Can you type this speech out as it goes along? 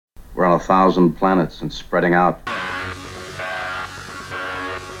We're on 1,000 planets and spreading out.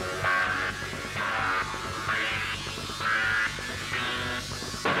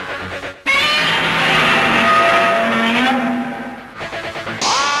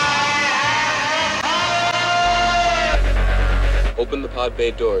 Open the pod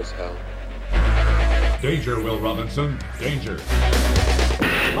bay doors, Hal. Danger, Will Robinson. Danger.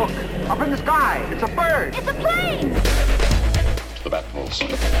 Look, up in the sky. It's a bird. It's a plane. To the bat poles.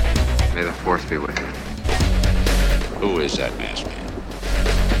 May the force be with you. Who is that masked man?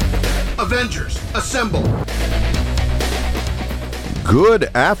 Avengers, assemble.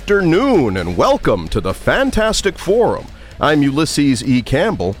 Good afternoon and welcome to the Fantastic Forum. I'm Ulysses E.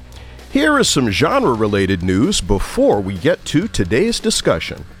 Campbell. Here is some genre-related news before we get to today's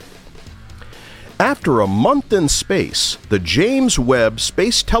discussion. After a month in space, the James Webb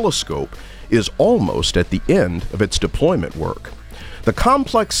Space Telescope is almost at the end of its deployment work. The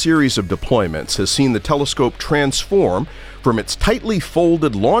complex series of deployments has seen the telescope transform from its tightly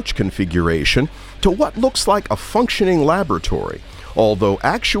folded launch configuration to what looks like a functioning laboratory, although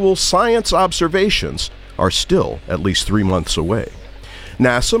actual science observations are still at least 3 months away.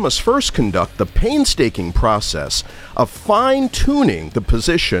 NASA must first conduct the painstaking process of fine-tuning the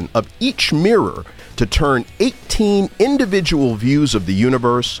position of each mirror to turn 18 individual views of the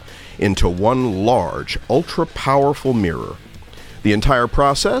universe into one large, ultra-powerful mirror. The entire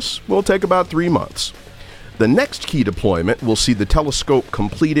process will take about 3 months. The next key deployment will see the telescope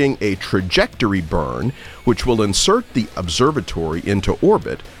completing a trajectory burn, which will insert the observatory into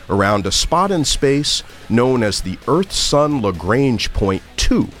orbit around a spot in space known as the Earth-Sun Lagrange Point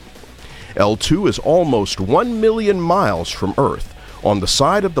 2. L2 is almost 1 million miles from Earth, on the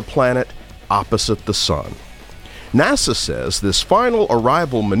side of the planet opposite the Sun. NASA says this final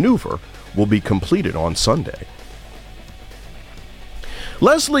arrival maneuver will be completed on Sunday.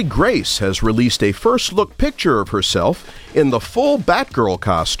 Leslie Grace has released a first-look picture of herself in the full Batgirl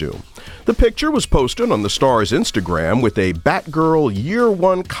costume. The picture was posted on the star's Instagram with a Batgirl Year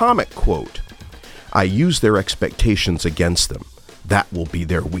One comic quote. "I use their expectations against them. That will be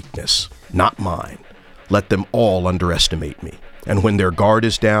their weakness, not mine. Let them all underestimate me. And when their guard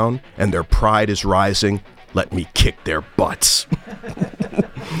is down and their pride is rising, let me kick their butts."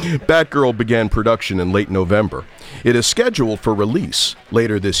 Batgirl began production in late November. It is scheduled for release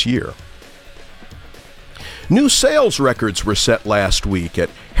later this year. New sales records were set last week at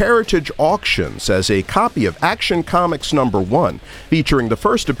Heritage Auctions as a copy of Action Comics #1, featuring the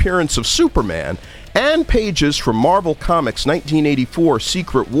first appearance of Superman and pages from Marvel Comics' 1984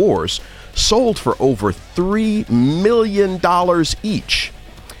 Secret Wars, sold for over $3 million each.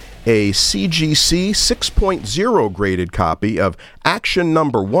 A CGC 6.0 graded copy of Action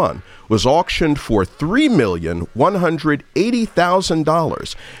 #1 was auctioned for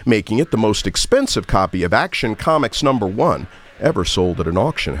 $3,180,000, making it the most expensive copy of Action Comics #1 ever sold at an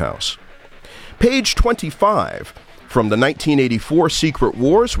auction house. Page 25 from the 1984 Secret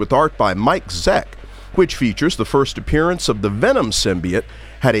Wars with art by Mike Zeck, which features the first appearance of the Venom symbiote,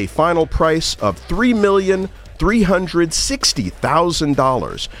 had a final price of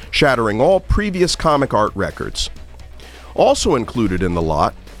 $3,360,000, shattering all previous comic art records. Also included in the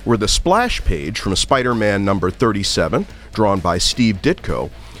lot were the splash page from Spider-Man #37, drawn by Steve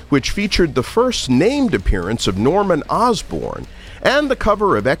Ditko, which featured the first named appearance of Norman Osborn, and the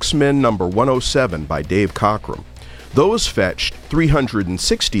cover of X-Men #107 by Dave Cockrum. Those fetched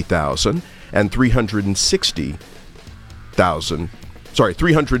 $336,000 and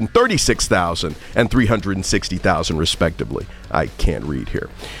 $360,000 respectively. I can't read here.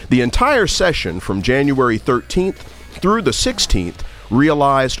 The entire session from January 13th through the 16th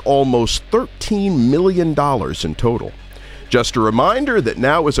realized almost $13 million in total. Just a reminder that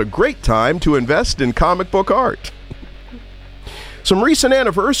now is a great time to invest in comic book art. Some recent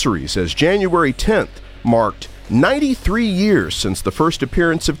anniversaries, as January 10th marked 93 years since the first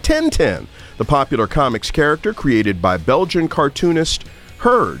appearance of Tintin, the popular comics character created by Belgian cartoonist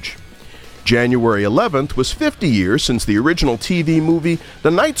Herge. January 11th was 50 years since the original TV movie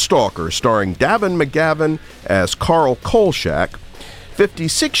The Night Stalker, starring Davin McGavin as Carl Kolchak.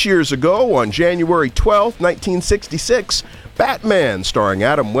 56 years ago, on January 12th, 1966, Batman, starring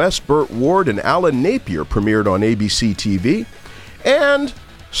Adam West, Burt Ward, and Alan Napier, premiered on ABC TV. And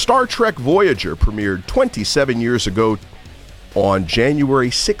Star Trek Voyager premiered 27 years ago on January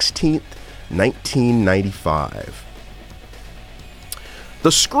 16th, 1995.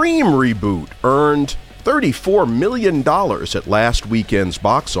 The Scream reboot earned $34 million at last weekend's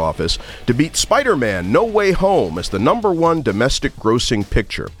box office to beat Spider-Man No Way Home as the #1 domestic grossing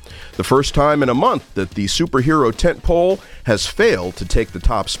picture. The first time in a month that the superhero tentpole has failed to take the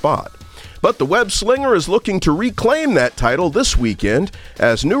top spot. But the web slinger is looking to reclaim that title this weekend,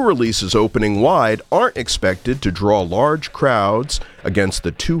 as new releases opening wide aren't expected to draw large crowds against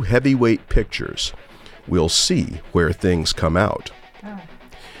the two heavyweight pictures. We'll see where things come out.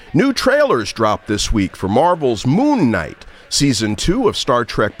 New trailers dropped this week for Marvel's Moon Knight, Season 2 of Star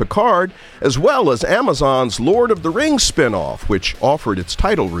Trek Picard, as well as Amazon's Lord of the Rings spin-off, which offered its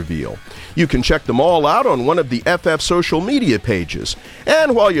title reveal. You can check them all out on one of the FF social media pages.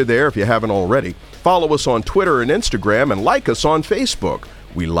 And while you're there, if you haven't already, follow us on Twitter and Instagram and like us on Facebook.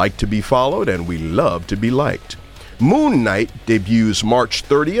 We like to be followed and we love to be liked. Moon Knight debuts March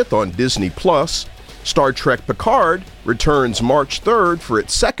 30th on Disney+. Star Trek Picard returns March 3rd for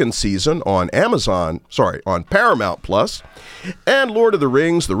its second season on Paramount Plus. And Lord of the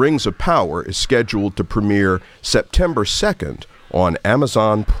Rings of Power is scheduled to premiere September 2nd on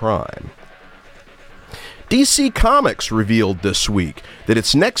Amazon Prime. DC Comics revealed this week that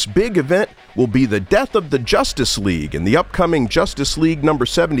its next big event will be the death of the Justice League in the upcoming Justice League number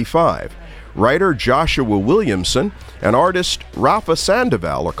 75. Writer Joshua Williamson and artist Rafa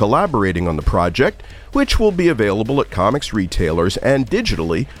Sandoval are collaborating on the project, which will be available at comics retailers and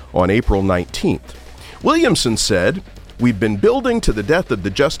digitally on April 19th. Williamson said, "We've been building to the death of the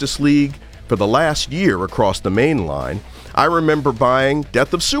Justice League for the last year across the main line. I remember buying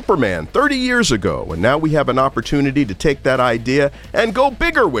Death of Superman 30 years ago, and now we have an opportunity to take that idea and go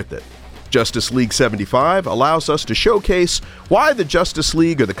bigger with it. Justice League 75 allows us to showcase why the Justice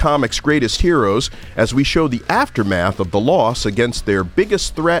League are the comics' greatest heroes as we show the aftermath of the loss against their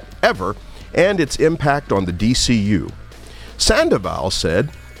biggest threat ever and its impact on the DCU. Sandoval said,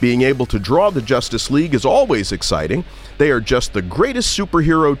 "Being able to draw the Justice League is always exciting. They are just the greatest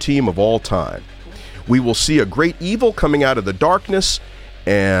superhero team of all time. We will see a great evil coming out of the darkness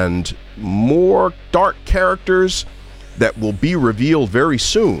and more dark characters that will be revealed very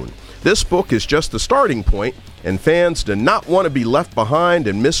soon. This book is just the starting point, and fans do not want to be left behind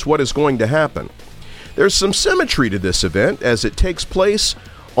and miss what is going to happen." There's some symmetry to this event as it takes place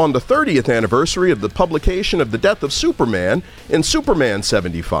on the 30th anniversary of the publication of The Death of Superman in Superman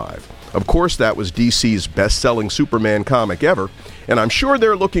 75. Of course, that was DC's best-selling Superman comic ever, and I'm sure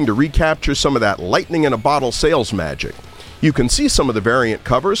they're looking to recapture some of that lightning-in-a-bottle sales magic. You can see some of the variant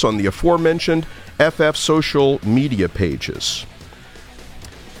covers on the aforementioned FF social media pages.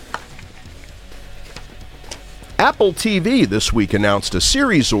 Apple TV this week announced a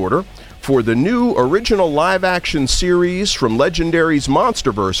series order for the new original live-action series from Legendary's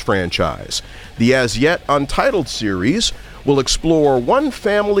MonsterVerse franchise. The as-yet untitled series will explore one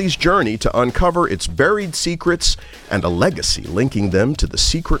family's journey to uncover its buried secrets and a legacy linking them to the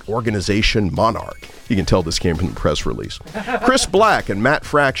secret organization Monarch. You can tell this came from the press release. Chris Black and Matt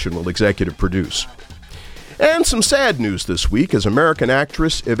Fraction will executive produce. And some sad news this week as American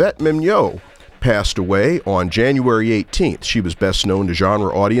actress Yvette Mignon passed away on January 18th. She was best known to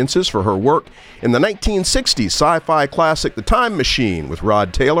genre audiences for her work in the 1960s sci-fi classic The Time Machine with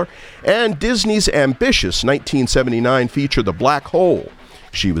Rod Taylor and Disney's ambitious 1979 feature The Black Hole.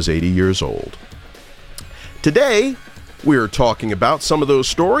 She was 80 years old. Today, we're talking about some of those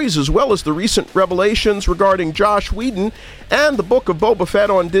stories as well as the recent revelations regarding Joss Whedon and the book of Boba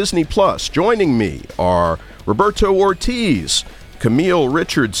Fett on Disney+. Joining me are Roberto Ortiz, Camille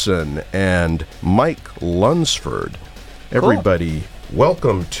Richardson, and Mike Lunsford. Everybody,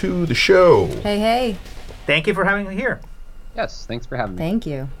 welcome to the show. Hey, hey. Thank you for having me here. Yes, thanks for having me. Thank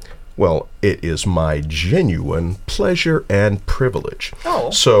you. Well, it is my genuine pleasure and privilege. Oh.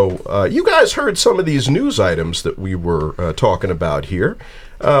 So, you guys heard some of these news items that we were talking about here.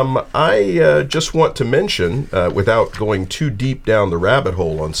 I just want to mention, without going too deep down the rabbit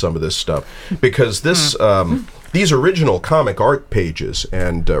hole on some of this stuff, because this these original comic art pages,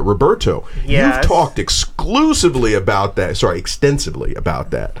 and Roberto, Yes. you've talked extensively about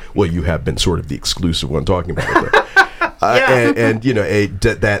that. Well, you have been sort of the exclusive one talking about it. And you know,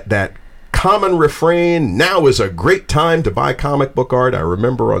 that common refrain, "Now is a great time to buy comic book art." I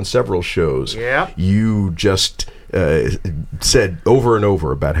remember on several shows, you just said over and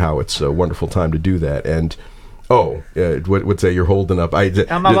over about how it's a wonderful time to do that. And what's that you're holding up?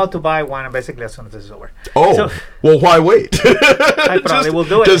 I'm about to buy one basically as soon as this is over. Oh, So, well, why wait? I probably will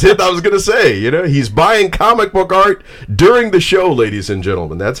do it. I was going to say, he's buying comic book art during the show, ladies and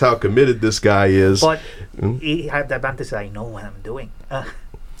gentlemen. That's how committed this guy is. But he had the advantage that I know what I'm doing.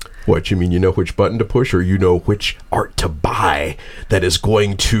 What, you mean you know which button to push, or you know which art to buy that is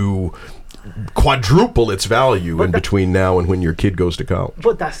going to quadruple its value in between now and when your kid goes to college.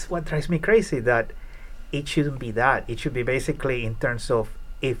 But that's what drives me crazy, that it shouldn't be that. It should be basically in terms of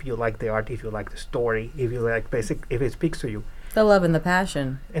if you like the art, if you like the story, if you like if it speaks to you. The love and the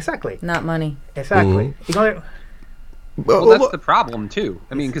passion. Exactly. Not money. Exactly. You know, Well, that's the problem too.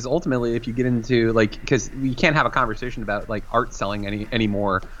 I mean, because ultimately, if you get into because you can't have a conversation about art selling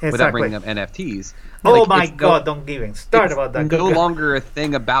anymore without bringing up NFTs. Oh my God! Don't even start about that. It's no longer a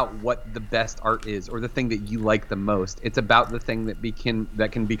thing about what the best art is or the thing that you like the most. It's about the thing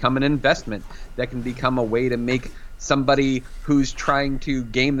that can become an investment, that can become a way to make somebody who's trying to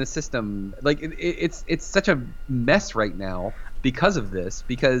game the system. It's such a mess right now because of this.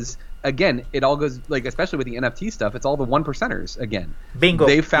 Because again, it all goes especially with the NFT stuff. It's all the 1%ers again. Bingo.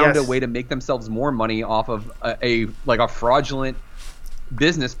 They found a way to make themselves more money off of a fraudulent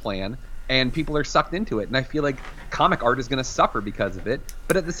business plan. And people are sucked into it. And I feel like comic art is going to suffer because of it.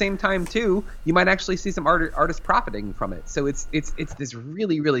 But at the same time, too, you might actually see some artists profiting from it. So it's this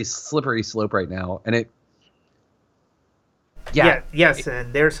really, really slippery slope right now. And yes,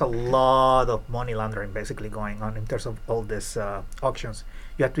 and there's a lot of money laundering basically going on in terms of all these auctions.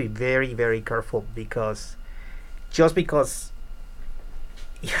 You have to be very, very careful, because just because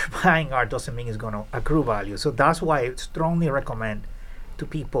you're buying art doesn't mean it's going to accrue value. So that's why I strongly recommend to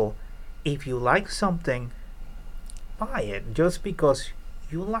people, if you like something, buy it just because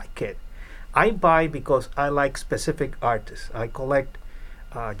you like it. I buy because I like specific artists. I collect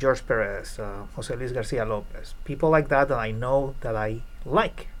George Perez, Jose Luis Garcia Lopez, people like that I know that I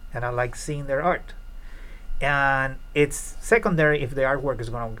like, and I like seeing their art. And it's secondary if the artwork is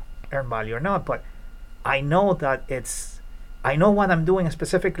going to earn value or not, but I know that I know what I'm doing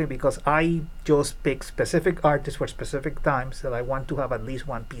specifically because I just pick specific artists for specific times that I want to have at least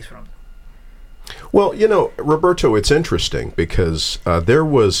one piece from them. Well, Roberto, it's interesting because there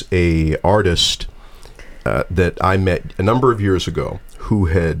was a artist that I met a number of years ago who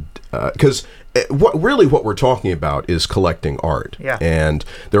had, because what we're talking about is collecting art. Yeah. And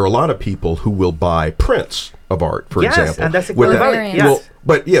there are a lot of people who will buy prints of art, for example. And that's exactly right. Yes.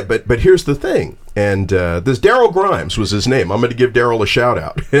 But here's the thing. And this Daryl Grimes was his name. I'm going to give Daryl a shout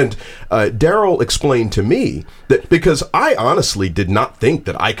out. And Daryl explained to me that, because I honestly did not think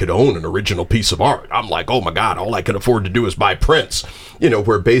that I could own an original piece of art. I'm like, oh my God, all I can afford to do is buy prints.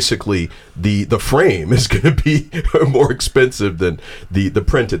 Where basically the frame is going to be more expensive than the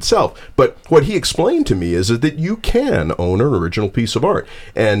print itself. But what he explained to me is that you can own an original piece of art.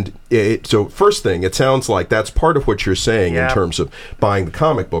 And so first thing, it sounds like that's part of what you're saying in terms of buying the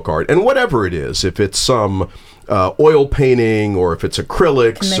comic book art. And whatever it is, if it's some oil painting or if it's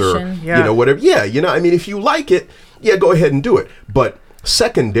acrylics commission. or whatever. Yeah, if you like it, go ahead and do it. But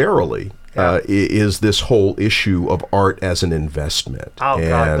secondarily, is this whole issue of art as an investment. Oh,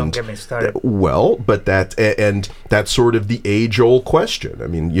 God, don't get me started. Well, but that's sort of the age-old question. I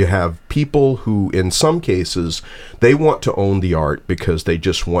mean, you have people who, in some cases, they want to own the art because they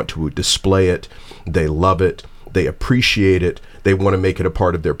just want to display it, they love it, they appreciate it, they want to make it a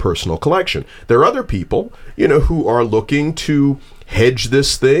part of their personal collection. There are other people, who are looking to hedge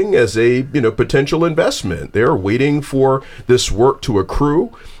this thing as a, potential investment. They're waiting for this work to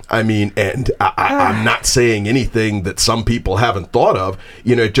accrue. I mean, and I'm not saying anything that some people haven't thought of.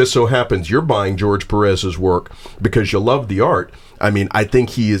 It just so happens you're buying George Perez's work because you love the art. I mean, I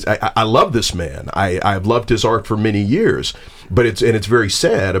think he is. I love this man. I've loved his art for many years. But it's very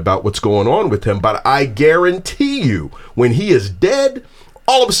sad about what's going on with him. But I guarantee you, when he is dead,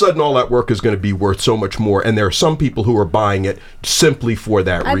 all of a sudden, all that work is going to be worth so much more, and there are some people who are buying it simply for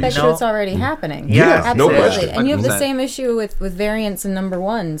that reason. I bet you it's already happening. Yeah, absolutely. No question. And you have the same issue with variants and number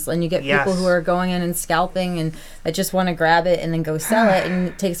ones, and you get people who are going in and scalping and that just want to grab it and then go sell it, and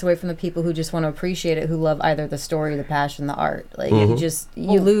it takes away from the people who just want to appreciate it, who love either the story, the passion, the art.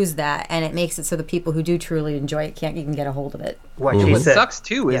 You lose that, and it makes it so the people who do truly enjoy it can't even get a hold of it. What sucks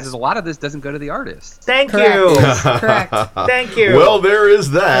too is a lot of this doesn't go to the artist. Thank you. Correct. Thank you. Well, there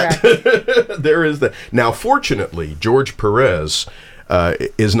is that. There is that. Now, fortunately, George Perez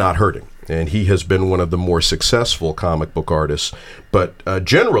is not hurting, and he has been one of the more successful comic book artists. But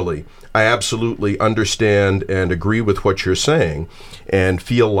generally, I absolutely understand and agree with what you're saying, and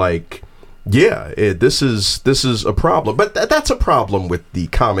feel like, this is a problem. But that's a problem with the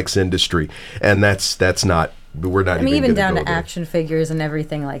comics industry, and that's not. We're not. Even down to action figures and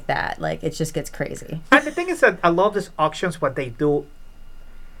everything like that. Like, it just gets crazy. And the thing is that I love these auctions. What they do,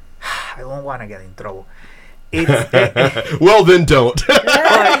 I don't want to get in trouble. it's Well, then don't.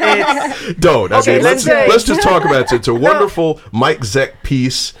 Don't. Okay, let's just talk about it. It's a wonderful Mike Zeck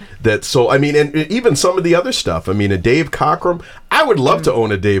piece that sold. I mean, and even some of the other stuff. I mean, a Dave Cockrum. I would love to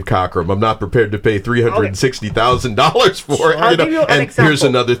own a Dave Cockrum. I'm not prepared to pay $360,000 for it. I'll give you an and example. here's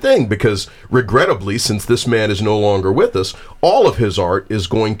another thing, because regrettably, since this man is no longer with us, all of his art is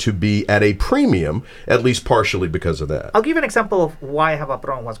going to be at a premium, at least partially because of that. I'll give you an example of why I have a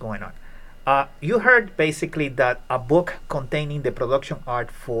problem with what's going on. You heard basically that a book containing the production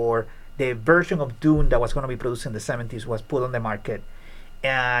art for the version of Dune that was going to be produced in the 70s was put on the market,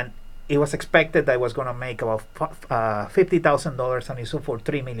 and it was expected that it was going to make about $50,000 and it sold for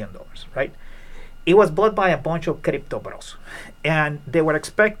 $3 million, right? It was bought by a bunch of crypto bros, and they were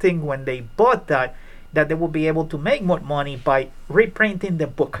expecting when they bought that they would be able to make more money by reprinting the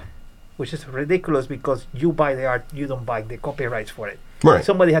book, which is ridiculous because you buy the art, you don't buy the copyrights for it. Right.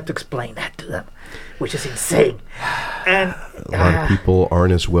 Somebody had to explain that to them, which is insane. And a lot of people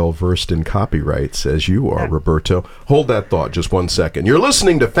aren't as well versed in copyrights as you are, Roberto. Hold that thought just one second. You're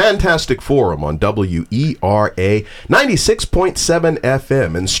listening to Fantastic Forum on WERA 96.7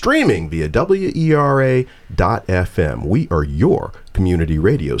 FM and streaming via WERA.FM. We are your community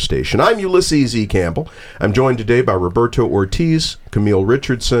radio station. I'm Ulysses E. Campbell. I'm joined today by Roberto Ortiz, Camille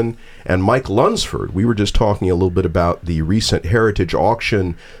Richardson, and Mike Lunsford. We were just talking a little bit about the recent Heritage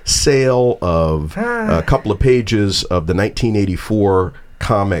Auction sale of a couple of pages of the 1984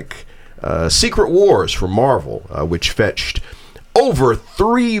 comic Secret Wars from Marvel, which fetched over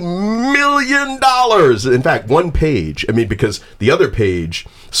 $3 million. In fact, one page, I mean, because the other page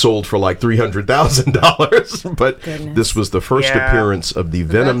sold for like $300,000, but this was the first appearance of the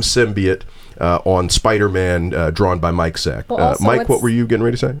Venom symbiote on Spider-Man, drawn by Mike Zeck. Well, Mike, what were you getting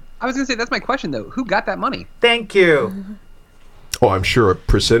ready to say? I was going to say, that's my question, though. Who got that money? thank you. Oh, I'm sure a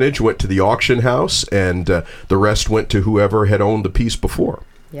percentage went to the auction house, and the rest went to whoever had owned the piece before.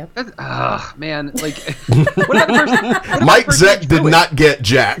 Yep. Man, like, what about the person? Mike Zeck did not get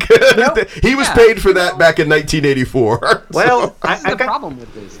jack. He was paid for that back in 1984. Well, This is the problem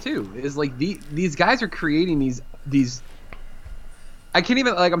with this too. Is like these guys are creating these. I can't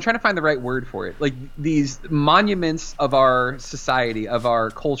even, like, I'm trying to find the right word for it. Like, these monuments of our society, of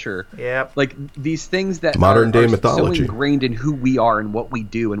our culture. Yep. Like, these things that Modern day are mythology. so ingrained in who we are and what we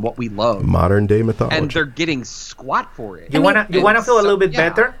do and what we love. Modern day mythology. And they're getting squat for it. You wanna feel a little bit yeah.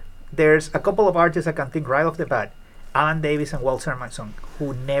 better? There's a couple of artists I can think right off the bat, Alan Davis and Walt Simonson,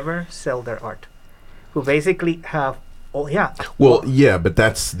 who never sell their art, who basically have. Oh yeah. Well, yeah, but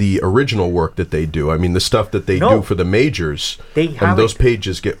that's the original work that they do. I mean, the stuff that they do for the majors, and those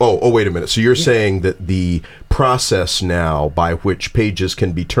pages get. Oh, wait a minute. So you're saying that the process now by which pages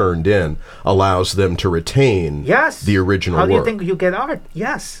can be turned in allows them to retain the original work. How do you work. think you get art?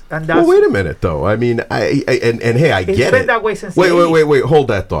 Yes, and that's. Well, wait a minute, though. I mean, hey, I get it's been it. that way since wait. Hold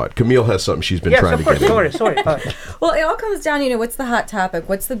that thought. Camille has something she's been trying to get in. Sorry. Well, it all comes down, what's the hot topic?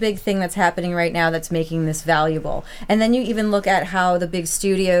 What's the big thing that's happening right now that's making this valuable? And then you even look at how the big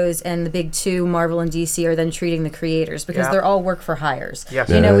studios and the big two, Marvel and DC, are then treating the creators, because they're all work for hires. Yes.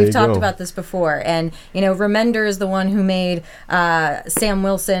 We've talked about this before. And, Remender is the one who made Sam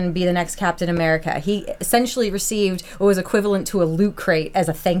Wilson be the next Captain America. He essentially received what was equivalent to a loot crate as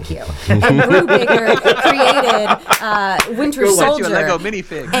a thank you. And Brubaker created Winter Soldier. Lego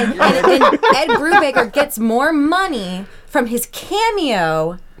minifig. And Ed Brubaker gets more money from his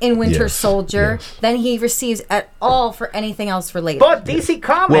cameo in Winter Soldier than he receives at all for anything else related. But DC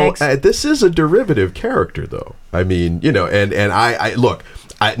Comics. Well, this is a derivative character, though. I mean, and I look.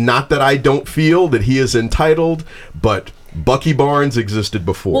 Not that I don't feel that he is entitled, but Bucky Barnes existed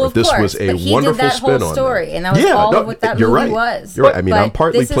before. Well, this was a wonderful spin on story, that. and that was all of what that movie was. You're right. I mean, I'm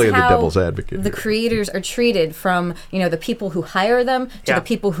partly this is playing the how devil's advocate. The creators are treated, from the people who hire them to the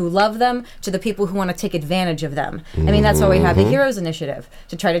people who love them to the people who want to take advantage of them. I mean, that's why we have the Heroes Initiative,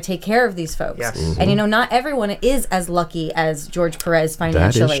 to try to take care of these folks. Yes. And not everyone is as lucky as George Perez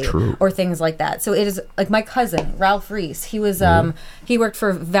financially, that is true. or things like that. So it is like my cousin Ralph Reese. He was he worked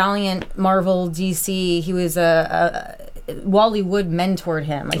for Valiant, Marvel, DC. He was Wally Wood mentored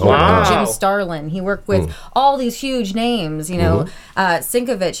him. Like, he worked with Jim Starlin. He worked with all these huge names,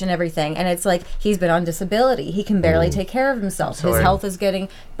 Sinkovich and everything. And it's like, he's been on disability. He can barely take care of himself. His health is getting.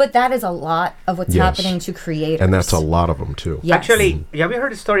 But that is a lot of what's happening to creators. And that's a lot of them, too. Yes. Actually, have you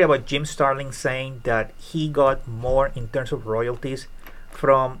heard a story about Jim Starlin saying that he got more in terms of royalties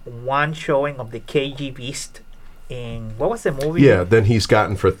from one showing of the KG Beast in what was the movie? Yeah, than he's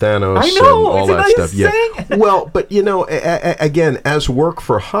gotten for Thanos I know, and all isn't that that stuff. Yeah. insane? Well, but again, as work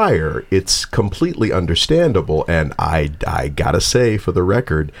for hire, it's completely understandable. And I gotta say, for the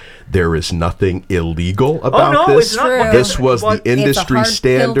record, there is nothing illegal about no, this. it's not. This was the But industry it's a hard pill to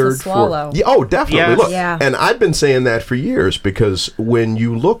standard for. swallow. Yeah, oh, definitely. Yes. Look, Yeah. and I've been saying that for years because when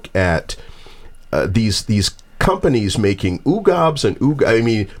you look at these companies making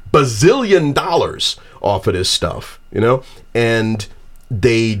bazillion dollars off of this stuff, and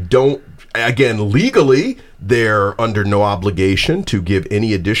they don't, again, legally, they're under no obligation to give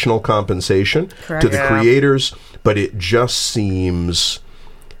any additional compensation Correct. to the Yeah. creators, but it just seems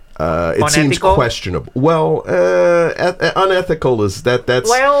seems Unethical? questionable. Well, unethical is that's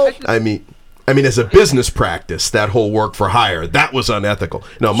Well- I mean, as a business practice, that whole work for hire, that was unethical.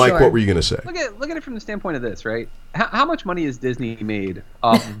 No, Mike, Sure. what were you going to say? Look at it from the standpoint of this, right? How much money has Disney made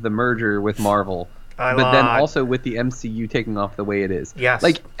off of the merger with Marvel, but then lot. also with the MCU taking off the way it is? Yes.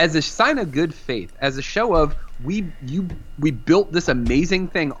 Like, as a sign of good faith, as a show of we built this amazing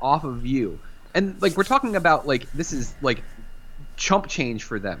thing off of you, and like we're talking about, like, this is like chump change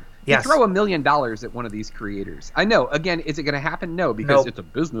for them. Yes. You throw $1 million at one of these creators. I know. Again, is it going to happen? No, because Nope. it's a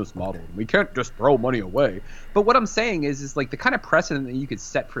business model. We can't just throw money away. But what I'm saying is like the kind of precedent that you could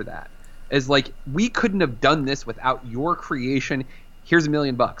set for that is like, we couldn't have done this without your creation. Here's $1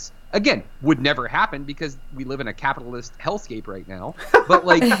 million. Again, would never happen because we live in a capitalist hellscape right now. But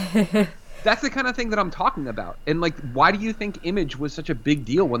like, that's the kind of thing that I'm talking about. And like, why do you think Image was such a big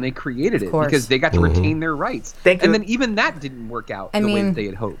deal when they created it? course. Because they got to retain their rights. Thank you. And then even that didn't work out the way that they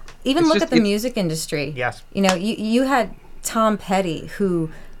had hoped. Even It's look just- at the it- music industry. Yes. You had Tom Petty,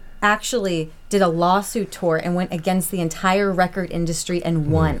 who actually did a lawsuit tour and went against the entire record industry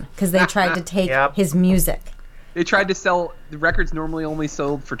and won because they tried to take Yep. his music. They tried to sell the records normally only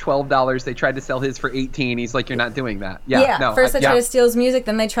sold for $12. They tried to sell his for $18. He's like, "You're not doing that." Yeah. No, First they yeah. tried to steal his music,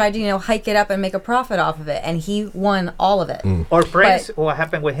 then they tried to hike it up and make a profit off of it, and he won all of it. Or Prince, But- what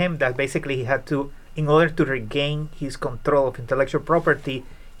happened with him, that basically he had to, in order to regain his control of intellectual property,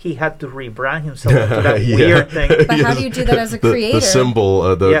 he had to rebrand himself into that Yeah. weird thing. But how do you do that as a The creator? symbol,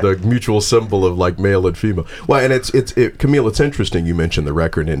 Yeah. the mutual symbol of like male and female. Well, and Camille, it's interesting you mentioned the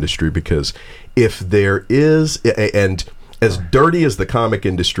record industry because if there is, and as dirty as the comic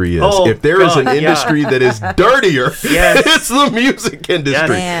industry is, Oh, if there is an God, yeah. industry that is dirtier, Yes. it's the music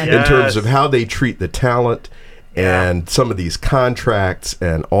industry Yes. in terms Yes. of how they treat the talent and some of these contracts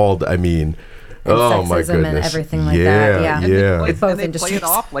and all. And oh my sexism and goodness, everything like that, yeah. And they yeah. play, With both and they play industries. it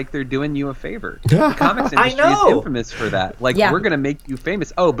off like they're doing you a favor. The comics I industry is know. infamous for that. Like, Yeah. we're going to make you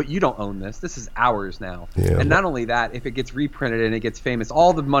famous. Oh, but you don't own this. This is ours now. Yeah. And not only that, if it gets reprinted and it gets famous,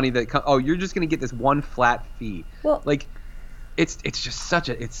 all the money that you're just going to get this one flat fee. Well- like, it's just such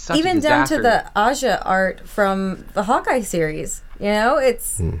a Even down to disaster. the Aja art from the Hawkeye series.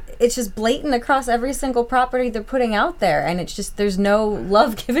 It's just blatant across every single property they're putting out there, and it's just there's no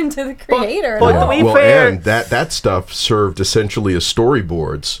love given to the creator but at to all. be Well, fair- and that stuff served essentially as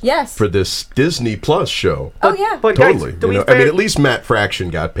storyboards Yes. for this Disney Plus show. Oh yeah, But guys, Totally. to be I fair, mean, at least Matt Fraction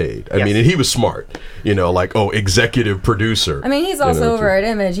got paid. I Yes. mean, and he was smart. Like, executive producer. I mean, he's also over to- at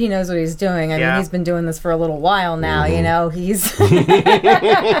Image. He knows what he's doing. I Yeah. mean, he's been doing this for a little while now. He's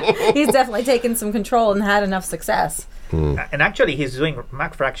he's definitely taken some control and had enough success. and actually he's doing,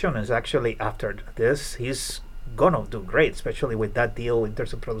 Mac Fraction is actually, after this, he's gonna do great, especially with that deal in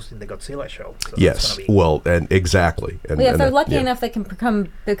terms of producing the Godzilla show. So that's Yes. gonna be- Well, and exactly. And, Well, yeah, if and they're that- lucky yeah. enough, they can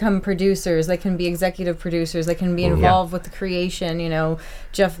become producers. They can be executive producers. They can be involved with the creation.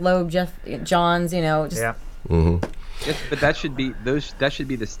 Jeff Loeb, Jeff Johns. Just yeah. Yes, but that should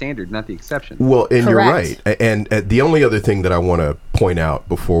be the standard, not the exception. Well, and you're Correct. right. And the only other thing that I want to point out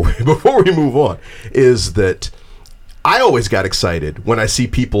before we move on is that I always got excited when I see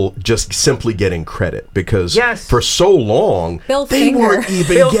people just simply getting credit because Yes. for so long Bill they Finger. weren't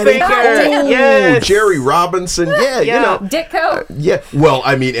even Bill getting Finger, credit. yes. Jerry Robinson, Yeah. Ditko. Yeah, well,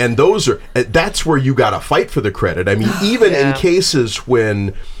 I mean, and those are that's where you got to fight for the credit. I mean, even in Yeah. cases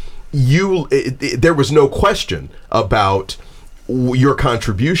when there was no question about your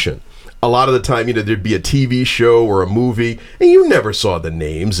contribution. A lot of the time, there'd be a TV show or a movie, and you never saw the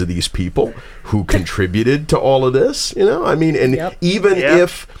names of these people who contributed to all of this. I mean, and Yep. even Yep.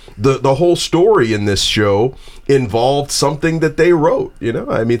 if the whole story in this show involved something that they wrote,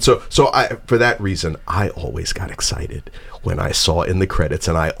 I mean, so for that reason, I always got excited when I saw in the credits,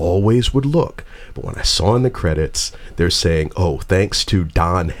 and I always would look. But when I saw in the credits, they're saying, "Oh, thanks to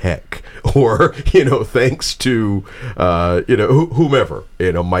Don Heck," or thanks to whomever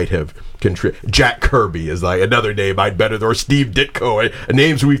might have contributed. Jack Kirby is like another name I'd better, or Steve Ditko,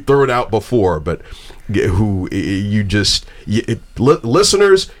 names we've thrown out before. But who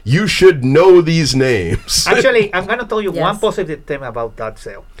listeners, you should know these names. Actually, I'm going to tell you one positive thing about that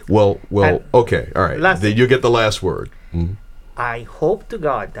sale. Well, okay, all right. Then you get the last word. Mm-hmm. I hope to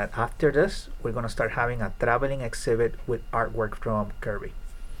God that after this, we're going to start having a traveling exhibit with artwork from Kirby.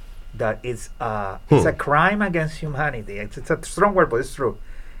 That it's a crime against humanity. It's a strong word, but it's true.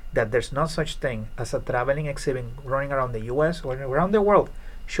 That there's no such thing as a traveling exhibit running around the U.S. or around the world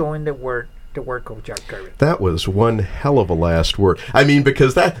showing the work of Jack Kirby. That was one hell of a last word. I mean,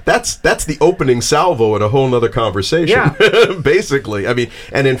 because that's the opening salvo in a whole nother conversation. Yeah. Basically. I mean,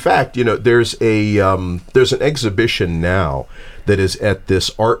 and in fact, there's an exhibition now that is at this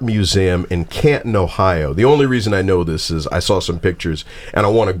art museum in Canton, Ohio. The only reason I know this is I saw some pictures and I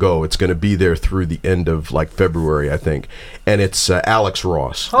want to go. It's going to be there through the end of February, I think. And it's Alex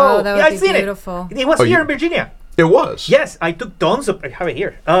Ross. Oh, that would I've be seen beautiful. It was here in Virginia. It was? Yes, I took tons of... I have it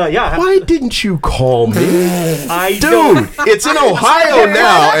here. Why didn't you call me? Dude, it's in Ohio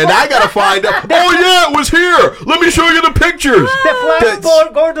now, and I got to find out. Oh, yeah, it was here. Let me show you the pictures. The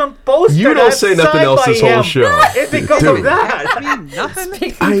Flash Gordon poster. You don't say nothing else this whole show. It's because of that. I mean, nothing.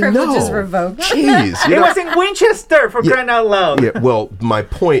 Speaking privileges revoked. Jeez. It was in Winchester, for crying out loud. Yeah, well, my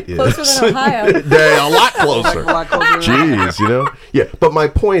point is... Closer than Ohio. A lot closer. Jeez, Yeah, but my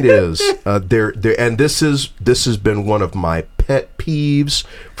point is, and this has been one of my pet peeves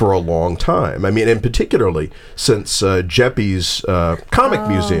for a long time. I mean, and particularly since Jeppy's comic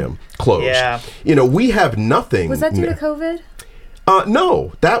museum closed. Yeah. We have nothing. Was that due to COVID?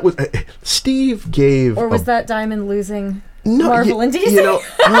 No, that was Steve gave. Or was that Diamond losing Marvel and DC?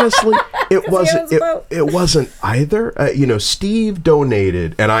 Honestly, it wasn't. It wasn't either. Steve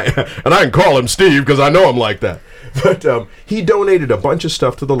donated, and I can call him Steve because I know him like that. But he donated a bunch of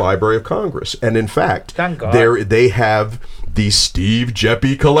stuff to the Library of Congress, and in fact, they have the Steve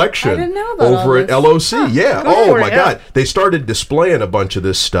Jeppy collection over at LOC. Yeah. Oh my God, they started displaying a bunch of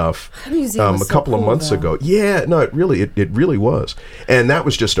this stuff a couple of months ago. Yeah. No, it really was, and that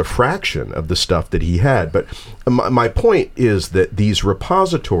was just a fraction of the stuff that he had. But my point is that these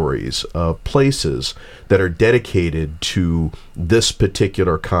repositories of places that are dedicated to this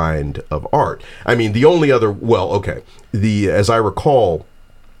particular kind of art. I mean, the only other, as I recall,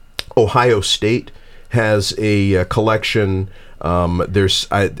 Ohio State has a collection. There's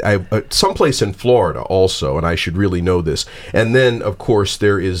someplace in Florida also, and I should really know this. And then, of course,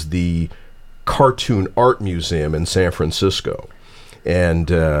 there is the Cartoon Art Museum in San Francisco.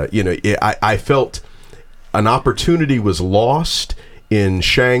 And, I felt an opportunity was lost in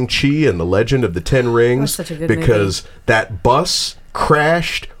Shang-Chi and the Legend of the Ten Rings because that bus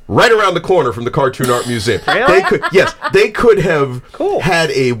crashed right around the corner from the Cartoon Art Museum. Really? They could have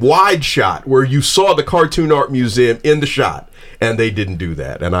had a wide shot where you saw the Cartoon Art Museum in the shot, and they didn't do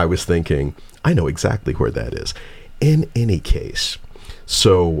that. And I was thinking, I know exactly where that is. In any case,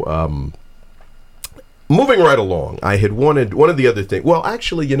 so moving right along, I had wanted one of the other things. Well,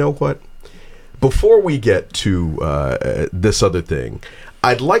 actually, you know what? Before we get to this other thing,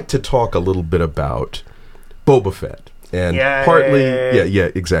 I'd like to talk a little bit about Boba Fett. And partly,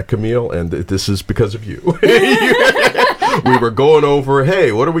 exact, Camille, and this is because of you. We were going over,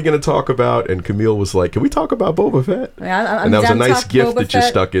 hey, what are we going to talk about? And Camille was like, can we talk about Boba Fett? And that was a nice gift that you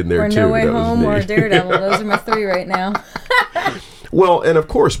stuck in there, too. No Way Home or Daredevil. Those are my three right now. Well, and of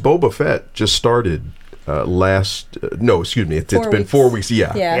course, Boba Fett just started it's been 4 weeks.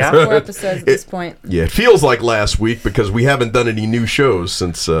 Yeah. 4 episodes at this point. Yeah, it feels like last week because we haven't done any new shows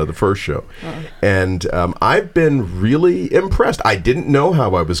since the first show. And I've been really impressed. I didn't know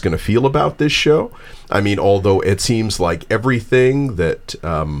how I was going to feel about this show. I mean, although it seems like everything that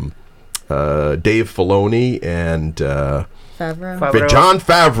Dave Filoni and Jon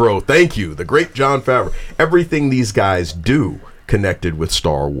Favreau, thank you, the great Jon Favreau, everything these guys do connected with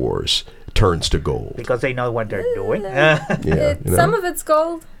Star Wars turns to gold because they know what they're doing. Some of it's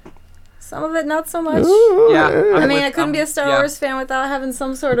gold, some of it not so much. I couldn't be a Star Wars fan without having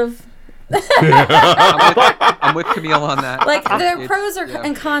some sort of I'm with Camille on that. Like, there are pros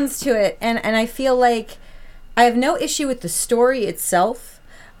and cons to it, and I feel like I have no issue with the story itself.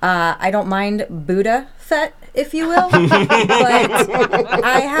 I don't mind Buddha Fett, if you will, but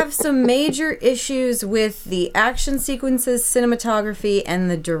I have some major issues with the action sequences, cinematography, and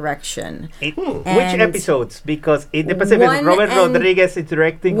the direction. Which episodes? Because it depends if Robert Rodriguez is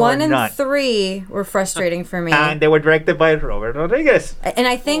directing or not. 1 and 3 were frustrating for me. And they were directed by Robert Rodriguez. And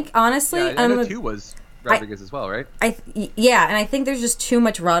I think, honestly... I know 2 was Rodriguez as well, right? And I think there's just too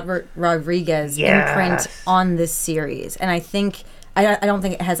much Robert Rodriguez imprint on this series. And I think... I don't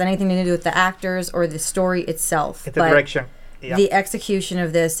think it has anything to do with the actors or the story itself. It's the direction. The execution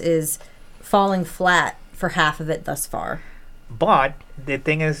of this is falling flat for half of it thus far. But the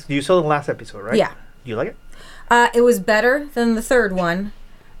thing is, you saw the last episode, right? Yeah. You like it? It was better than the third one,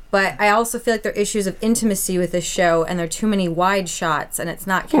 but I also feel like there are issues of intimacy with this show, and there are too many wide shots, and it's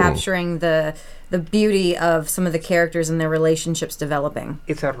not capturing the beauty of some of the characters and their relationships developing.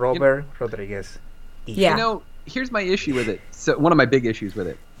 It's a Robert Rodriguez. Yeah. You know, here's my issue with it. So one of my big issues with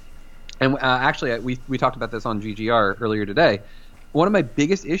it, and actually we talked about this on GGR earlier today. One of my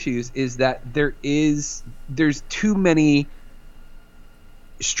biggest issues is that there's too many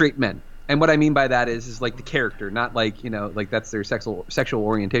straight men. And what I mean by that is like the character, not like, like that's their sexual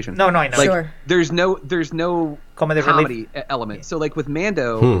orientation. No, I know. Like, sure. There's no comedy element. So like with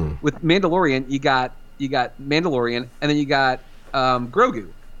Mando, with Mandalorian, you got Mandalorian, and then you got Grogu,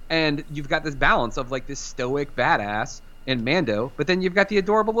 and you've got this balance of like this stoic badass in Mando, but then you've got the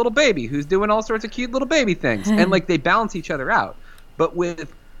adorable little baby who's doing all sorts of cute little baby things, and like they balance each other out. But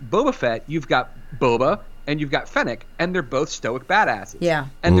with Boba Fett, you've got Boba and you've got Fennec, and they're both stoic badasses. Yeah.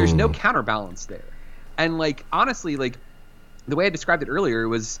 And there's no counterbalance there. And like honestly, like the way I described it earlier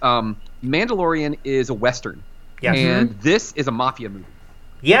was Mandalorian is a Western. Yes. And this is a mafia movie.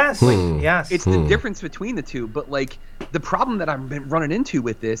 Yes. Yes. It's the difference between the two. But like the problem that I've been running into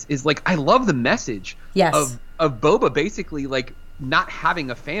with this is like I love the message of Boba basically like not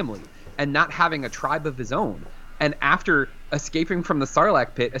having a family and not having a tribe of his own. And after escaping from the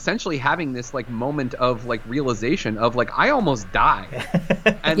Sarlacc pit, essentially having this like moment of like realization of like I almost died,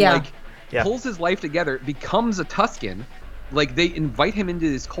 and pulls his life together, becomes a Tusken. Like they invite him into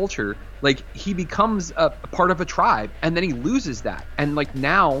this culture, like he becomes a part of a tribe, and then he loses that, and like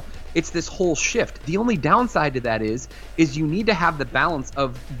now it's this whole shift. The only downside to that is you need to have the balance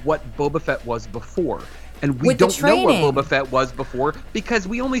of what Boba Fett was before. And we don't know what Boba Fett was before because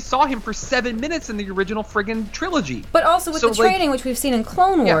we only saw him for 7 minutes in the original friggin' trilogy. But also with the training, which we've seen in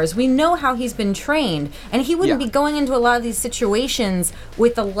Clone Wars, we know how he's been trained. And he wouldn't be going into a lot of these situations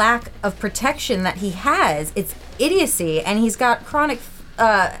with the lack of protection that he has. It's idiocy, and he's got chronic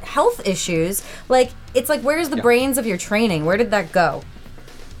health issues. Like, it's like, where's the brains of your training? Where did that go?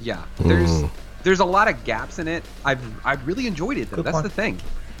 Yeah, there's a lot of gaps in it. I've really enjoyed it, though. That's the thing.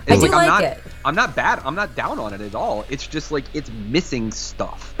 I do like it. I'm not bad. I'm not down on it at all. It's just like it's missing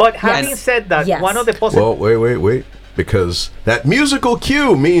stuff. But having said that, one of the Well, wait. Because that musical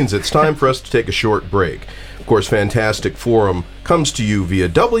cue means it's time for us to take a short break. Of course, Fantastic Forum comes to you via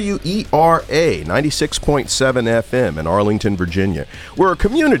WERA 96.7 FM in Arlington, Virginia. We're a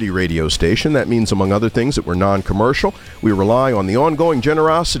community radio station. That means, among other things, that we're non-commercial. We rely on the ongoing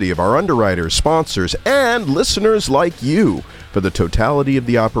generosity of our underwriters, sponsors, and listeners like you for the totality of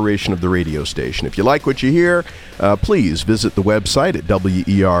the operation of the radio station. If you like what you hear, please visit the website at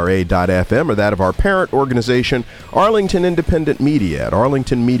WERA.FM or that of our parent organization, Arlington Independent Media, at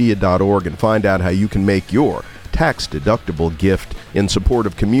arlingtonmedia.org, and find out how you can make your tax-deductible gift in support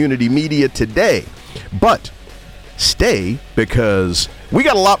of community media today. But stay, because we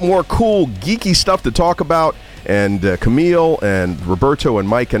got a lot more cool, geeky stuff to talk about, and Camille and Roberto and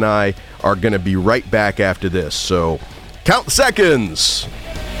Mike and I are going to be right back after this. So count the seconds.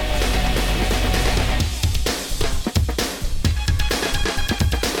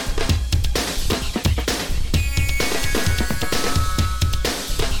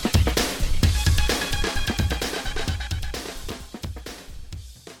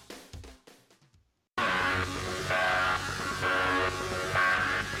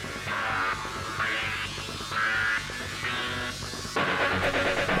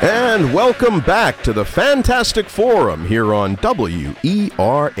 And welcome back to the Fantastic Forum here on WERA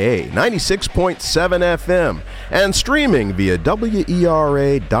 96.7 FM and streaming via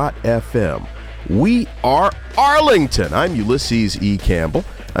WERA.FM. We are Arlington. I'm Ulysses E. Campbell.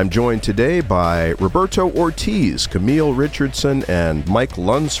 I'm joined today by Roberto Ortiz, Camille Richardson, and Mike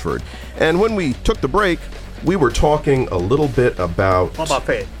Lunsford. And when we took the break, we were talking a little bit about Boba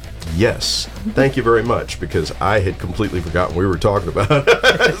Fett. Yes. Thank you very much, because I had completely forgotten what we were talking about.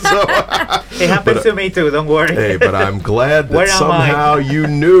 It happens to me too, don't worry. Hey, but I'm glad that somehow you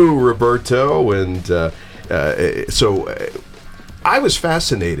knew, Roberto. And so I was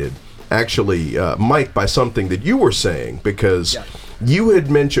fascinated, actually, Mike, by something that you were saying, because you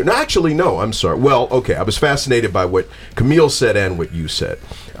had mentioned... Actually, no, I'm sorry. Well, okay, I was fascinated by what Camille said and what you said.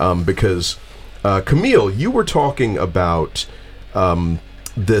 Because, Camille, you were talking about...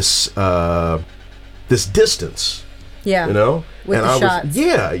 this distance, you know, with and the shots.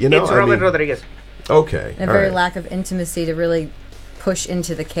 You know, it's Robert Rodriguez. Okay, and a very lack of intimacy to really push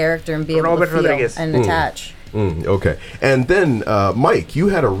into the character and be able Robert to feel Rodriguez. and attach. Okay, and then Mike, you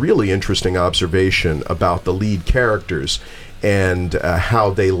had a really interesting observation about the lead characters and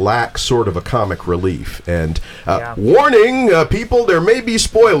how they lack sort of a comic relief. And warning, people, there may be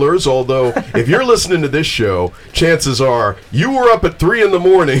spoilers, although if you're listening to this show, chances are you were up at 3 a.m.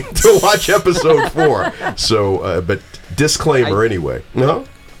 to watch episode 4. So, but disclaimer anyway. No?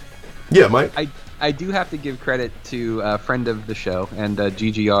 Yeah, Mike? I do have to give credit to a friend of the show and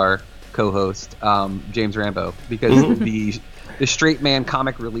GGR co-host, James Rambo, because the straight man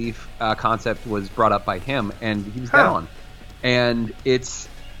comic relief concept was brought up by him, and he was dead on. And it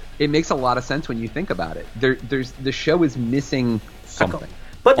makes a lot of sense when you think about it. The show is missing something.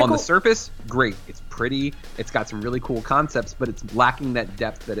 But on the surface, great. It's pretty. It's got some really cool concepts, but it's lacking that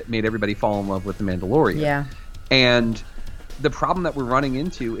depth that it made everybody fall in love with The Mandalorian. Yeah. And the problem that we're running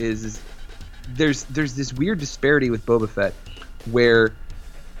into is there's this weird disparity with Boba Fett, where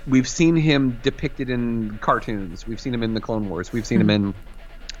we've seen him depicted in cartoons. We've seen him in the Clone Wars. We've seen him in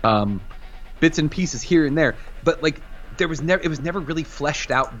bits and pieces here and there. But like, it was never really fleshed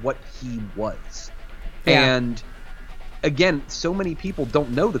out what he was. Yeah. And again, so many people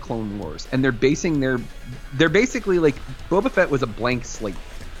don't know the Clone Wars, and they're basically like, Boba Fett was a blank slate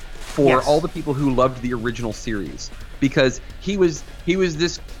for all the people who loved the original series, because he was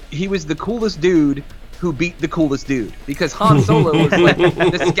the coolest dude who beat the coolest dude, because Han Solo was like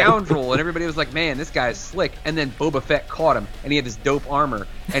this scoundrel, and everybody was like, man, this guy's slick. And then Boba Fett caught him, and he had this dope armor,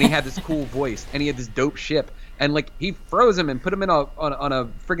 and he had this cool voice, and he had this dope ship, and like, he froze him and put him on a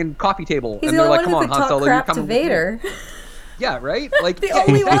friggin' coffee table. He's and the they're like, only come one on, who Han could Solo, talk you're crap to coming Vader. Yeah, right? Like, the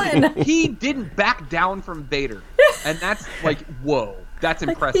only one. He didn't back down from Vader, and that's like, whoa, that's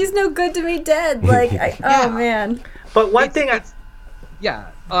impressive. He's no good to me dead. Like, oh man. But one thing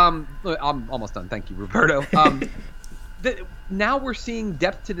I'm almost done. Thank you, Roberto. Now we're seeing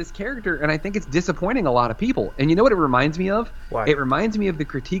depth to this character, and I think it's disappointing a lot of people. And you know what it reminds me of? Why? It reminds me of the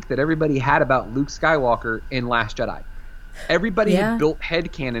critique that everybody had about Luke Skywalker in Last Jedi. Everybody had built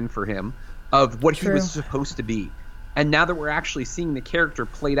headcanon for him of what he was supposed to be. And now that we're actually seeing the character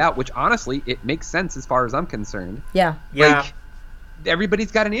played out, which honestly, it makes sense as far as I'm concerned. Yeah. Like,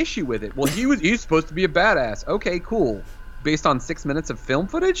 everybody's got an issue with it. Well, he's supposed to be a badass. Okay, cool. Based on 6 minutes of film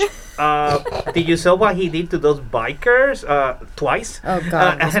footage? Did you saw what he did to those bikers twice? Oh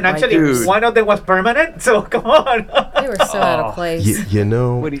god! And actually, one of them was permanent. So come on. They were so out of place. You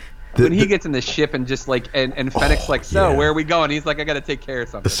know, when he gets in the ship and just like, and Fennec's like, so where are we going? He's like, I got to take care of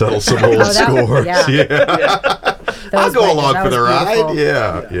something. Settle some old scores. Yeah. I'll go along for the beautiful.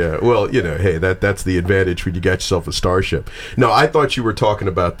 ride. Yeah. Well, you know, hey, that's the advantage when you got yourself a starship. No, I thought you were talking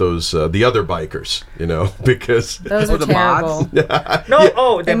about those the other bikers, you know, because those were the terrible. Mods.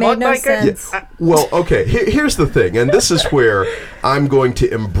 The mod bikers. Yeah. Well, okay. Here's the thing, and this is where I'm going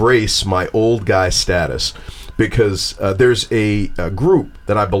to embrace my old guy status, because there's a group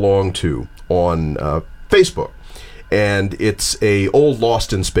that I belong to on Facebook, and it's a old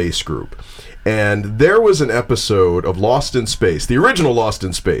Lost in Space group. And there was an episode of Lost in Space, the original Lost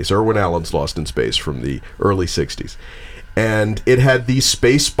in Space, Irwin Allen's Lost in Space from the early 60s. And it had these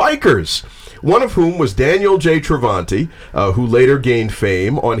space bikers, one of whom was Daniel J. Travanti, who later gained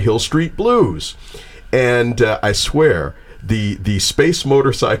fame on Hill Street Blues. And I swear, the space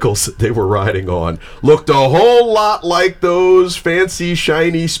motorcycles that they were riding on looked a whole lot like those fancy,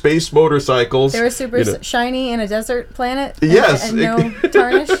 shiny space motorcycles. They were super shiny in a desert planet? Yes. And no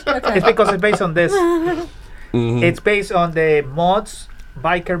tarnish? Okay. It's because it's based on this. It's based on the mods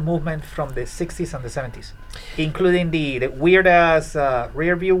biker movement from the 60s and the 70s, including the weird-ass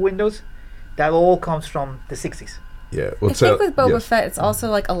rear view windows. That all comes from the 60s. Yeah. I think with Boba Fett, it's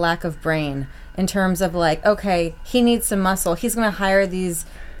also like a lack of brain in terms of like, okay, he needs some muscle. He's going to hire these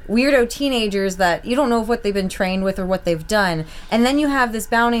weirdo teenagers that you don't know what they've been trained with or what they've done. And then you have this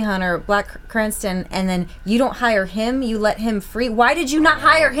bounty hunter, Black Cranston, and then you don't hire him. You let him free. Why did you not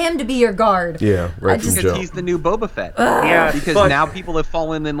hire him to be your guard? Yeah, right. Because he's the new Boba Fett. Yeah, because now people have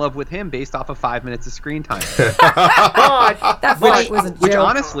fallen in love with him based off of 5 minutes of screen time. That fight was a joke. Which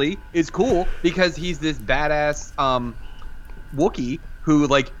honestly is cool, because he's this badass Wookiee who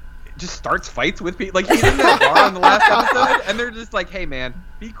like just starts fights with people. Like, he's in that bar on the last episode, and they're just like, "Hey, man,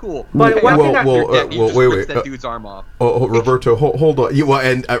 be cool." But wait. That dude's arm off. Roberto, hold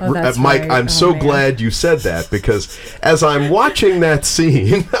on. Mike, right. I'm so glad you said that, because as I'm watching that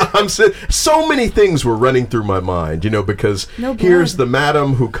scene, so many things were running through my mind, because here's the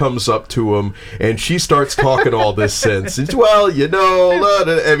madam who comes up to him, and she starts talking all this sense. And, and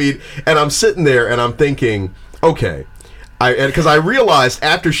I'm sitting there, and I'm thinking, okay, Because I realized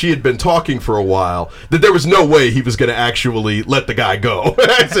after she had been talking for a while that there was no way he was going to actually let the guy go.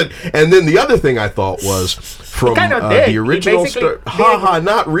 I said, and then the other thing I thought was from the original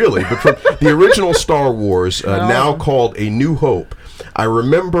not really, but from the original Star Wars, now called A New Hope. I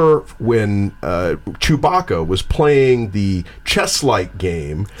remember when Chewbacca was playing the chess-like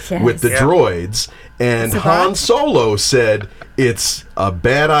game with the droids, and Han Solo said it's a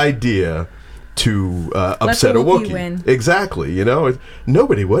bad idea to upset a Wookiee. Win. Exactly,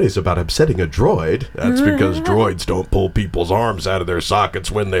 nobody worries about upsetting a droid. That's because droids don't pull people's arms out of their sockets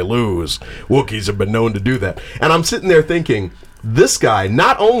when they lose. Wookiees have been known to do that. And I'm sitting there thinking, this guy,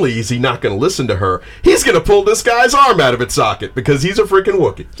 not only is he not going to listen to her, he's going to pull this guy's arm out of its socket because he's a freaking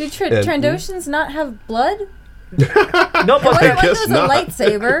Wookiee. Do Trandoshans not have blood? No, but I guess not. A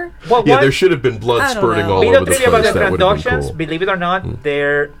lightsaber. There should have been blood spurting all over the place. About the that would have been Trandoshans, cool. believe it or not,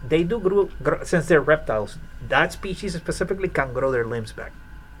 they do grow, since they're reptiles. That species specifically can grow their limbs back.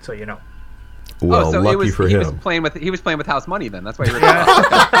 So Well, lucky for him. He was playing with house money then. That's why he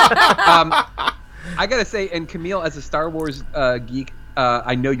I gotta say, and Camille, as a Star Wars geek,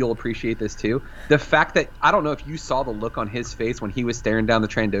 I know you'll appreciate this too. The fact that I don't know if you saw the look on his face when he was staring down the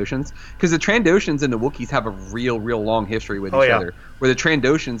Trandoshans, because the Trandoshans and the Wookiees have a real long history with each other. Where the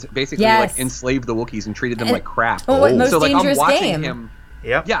Trandoshans basically enslaved the Wookiees and treated them like crap. Most dangerous I'm watching game. him.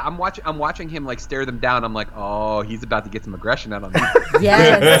 Yeah, I'm watching him stare them down. I'm like, oh, he's about to get some aggression out on me.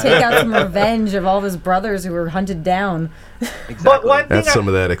 Yes, take out some revenge of all of his brothers who were hunted down. Exactly. But one thing That's some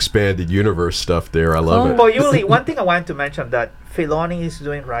of that expanded universe stuff there. I love it. But Yuli, one thing I wanted to mention that Filoni is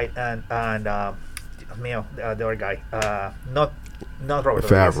doing right, and the other guy, not Robert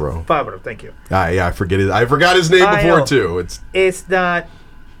Favreau. Favreau, thank you. I forgot his name before too. It's that.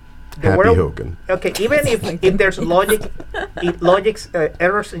 Happy Hogan. Okay, even if there's logic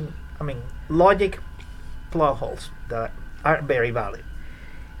errors logic plot holes that aren't very valid,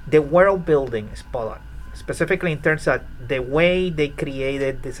 the world building is spot on. Specifically in terms of the way they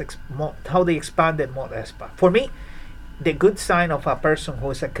created this, how they expanded Mos Espa. For me, the good sign of a person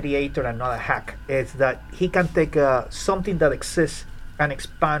who is a creator and not a hack is that he can take something that exists and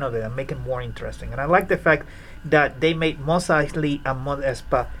expand on it and make it more interesting. And I like the fact that they made Mos Eisley and Mos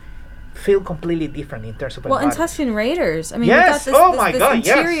Espa feel completely different in terms of in Tusken Raiders, we yes, got this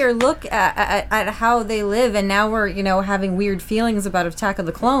interior look at how they live, and now we're having weird feelings about Attack of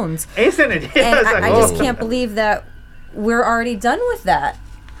the Clones, isn't it? And I just can't believe that we're already done with that.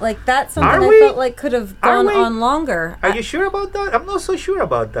 That's something I felt like could have gone on longer. Are you sure about that? I'm not so sure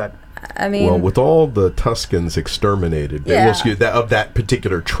about that. Well, with all the Tuskens exterminated, of that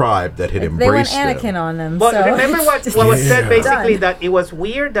particular tribe that had embraced them. They went Anakin them. on them. But remember what was said basically, that it was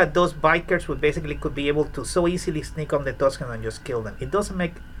weird that those bikers could be able to so easily sneak on the Tuskens and just kill them. It doesn't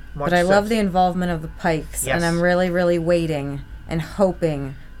make much sense. But I love the involvement of the Pikes, and I'm really, really waiting and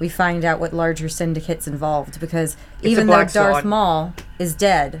hoping we find out what larger syndicate's involved, because even though Darth Maul is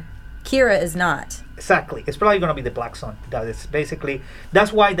dead, Kira is not. Exactly. It's probably going to be the Black Sun. That's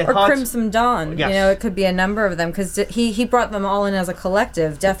why the Huts... Or Crimson Dawn. Yes. It could be a number of them, because he brought them all in as a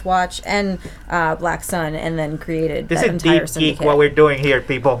collective, Death Watch and Black Sun, and then created that entire syndicate. This is deep geek what we're doing here,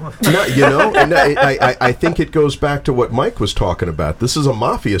 people. I think it goes back to what Mike was talking about. This is a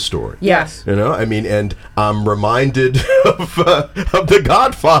mafia story. Yes. And I'm reminded of The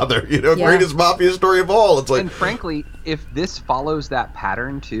Godfather, greatest mafia story of all. It's and frankly, if this follows that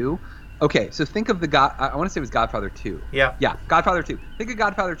pattern too, okay, so think of I want to say it was Godfather 2. Yeah. Yeah, Godfather 2. Think of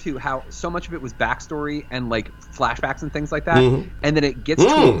Godfather 2, how so much of it was backstory and flashbacks and things like that. Mm-hmm. And then it gets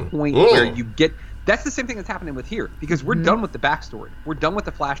to a point where you get... That's the same thing that's happening with here, because we're done with the backstory. We're done with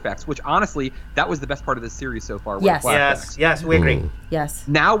the flashbacks, which honestly, that was the best part of this series so far. Yes, we agree. Yes.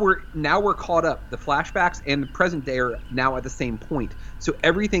 Now we're caught up. The flashbacks and the present day are now at the same point. So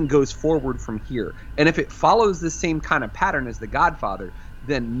everything goes forward from here. And if it follows the same kind of pattern as The Godfather,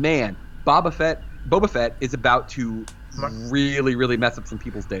 then man... Boba Fett is about to really, really mess up some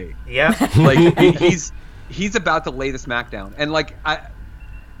people's day. Yeah. He's about to lay the smackdown. And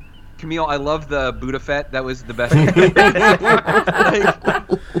Camille, I love the Buddha Fett. That was the best.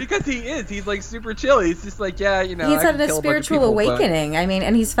 Because he's super chill. He's just he's had a spiritual awakening.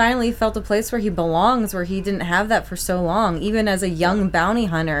 And he's finally felt a place where he belongs, where he didn't have that for so long. Even as a young bounty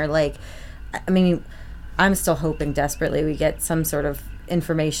hunter, I'm still hoping desperately we get some sort of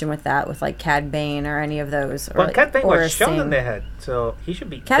information with Cad Bane or any of those. But Cad Bane was shot in the head, so he should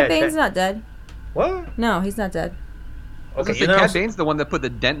be Cad Bane's not dead. What? No, he's not dead. Okay, Cad Bane's the one that put the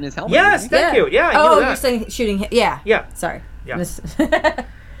dent in his helmet. Yes, thank you. Yeah. You're saying shooting him? Yeah. Yeah. Sorry. Yeah.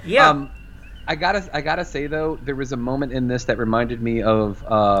 I gotta say though, there was a moment in this that reminded me of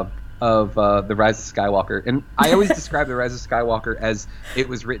The Rise of Skywalker. And I always describe The Rise of Skywalker as it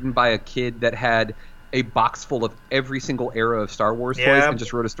was written by a kid that had a box full of every single era of Star Wars toys and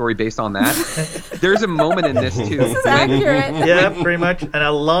just wrote a story based on that. There's a moment in this too. This is accurate. Yeah, pretty much. And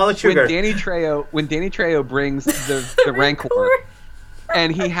a lot of sugar. When Danny Trejo brings the Rancor,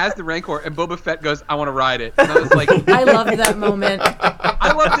 and he has the Rancor, and Boba Fett goes, "I want to ride it." And I was like, I loved that moment.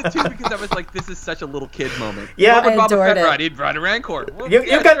 I loved it too because I was like, "This is such a little kid moment." Yeah, what would I Boba adored Fett it. ride? He'd ride a Rancor. Well, You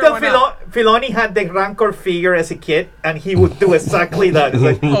yeah, can sure, tell why not? Filoni had the Rancor figure as a kid, and he would do exactly that. It's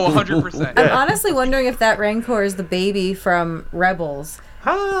like, Oh, 100%. I'm honestly wondering if that Rancor is the baby from Rebels.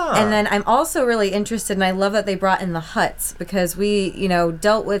 ah. And then I'm also really interested, and I love that they brought in the Hutts, because we,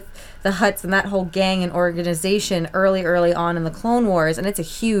 dealt with the Hutts and that whole gang and organization early on in the Clone Wars, and it's a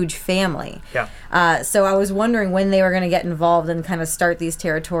huge family. Yeah. So I was wondering when they were going to get involved and kind of start these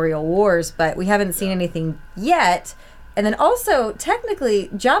territorial wars, but we haven't seen anything yet. And then also, technically,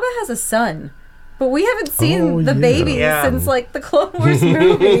 Jabba has a son. But we haven't seen the baby since, like, the Clone Wars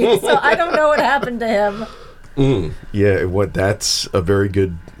movie, so I don't know what happened to him. Yeah, that's a very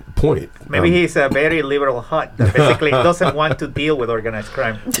good point. Maybe he's a very liberal Hutt that basically doesn't want to deal with organized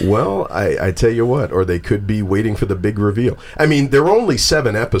crime. Well, I tell you what, or they could be waiting for the big reveal. I mean, there are only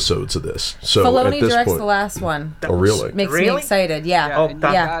 7 episodes of this, so Filoni at this directs point, the last one. oh really? Makes me excited, yeah. Oh, and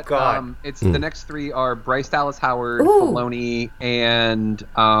thank you got, God. It's the next 3 are Bryce Dallas Howard, Ooh. Filoni, and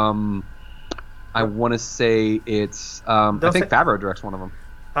I want to say it's I think Favreau directs one of them.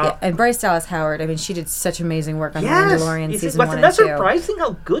 Yeah, and Bryce Dallas Howard, I mean, she did such amazing work on Yes, Mandalorian season wasn't 1 and that 2. surprising how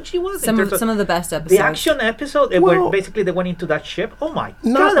good she was? Some of the best episodes. The action episode, where basically they went into that ship. Oh my God,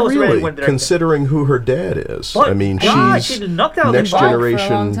 Not that was really, very well directed. considering who her dad is. But I mean, God, she's she knocked out next the ball. generation,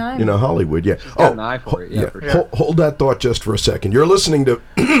 For a long time. Hollywood. Yeah. She's got an eye for it. Yeah, for sure. Hold that thought just for a second. You're listening to,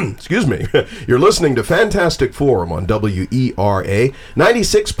 excuse me, you're listening to Fantastic Forum on WERA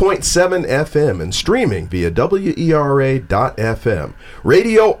 96.7 FM and streaming via WERA.FM.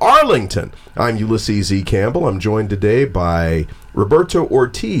 Radio Arlington. I'm Ulysses E. Campbell. I'm joined today by Roberto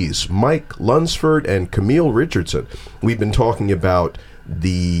Ortiz, Mike Lunsford, and Camille Richardson. We've been talking about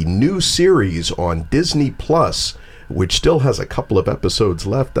the new series on Disney Plus, which still has a couple of episodes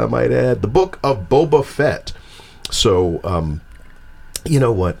left, I might add, the Book of Boba Fett. So, you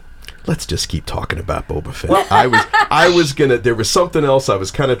know what? Let's just keep talking about Boba Fett. I was gonna. There was something else I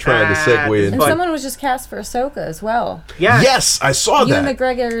was kind of trying to segue in. And someone was just cast for Ahsoka as well. Yeah. Yes, I saw Ewan that.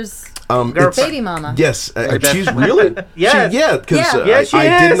 McGregor's It's- baby mama. Yes, she's really. Yes. Because she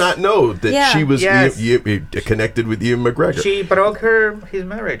I did is. not know that she was Yes. connected with Ewan McGregor. She broke his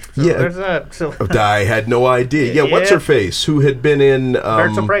marriage. So Yeah. there's that. So I had no idea. Yeah, what's Yeah. her face? Who had been in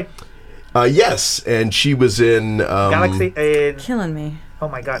Birds of Prey, yes, and she was in Galaxy, Killing me. oh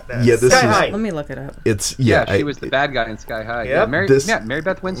my God, Yeah, this Sky is- High. Let me look it up. It's she was the bad guy in Sky High. Yep. Mary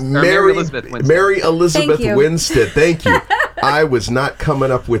Beth Winston. Mary Elizabeth Winston. Mary Elizabeth Thank you. Winstead. Thank you. I was not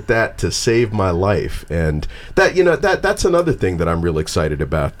coming up with that to save my life, and that's another thing that I'm real excited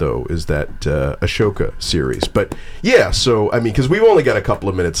about, though, is that Ashoka series. But yeah, so I mean, because we've only got a couple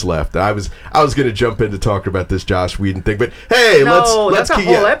of minutes left. I was going to jump in to talk about this Josh Whedon thing, but hey, let's that's a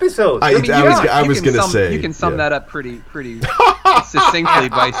whole episode. I was going to say you can sum that up pretty succinctly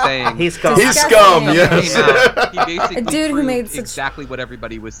by saying He's scum. He's scum. Disgusting. Yes. He basically A dude who proved made such- exactly what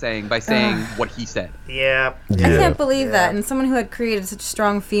everybody was saying by saying what he said. Yeah. I can't believe that. And someone who had created such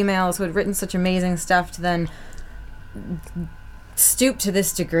strong females, who had written such amazing stuff, to then stoop to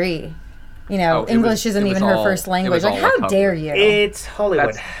this degree. English isn't even her first language. Like, how dare you? It's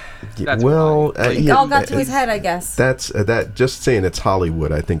Hollywood. That's well, fine. It all got to his head, I guess. That's that. Just saying it's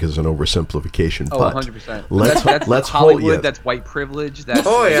Hollywood, I think, is an oversimplification. Oh, but 100%. Let's That's hold. Hollywood. Yeah. That's white privilege. That's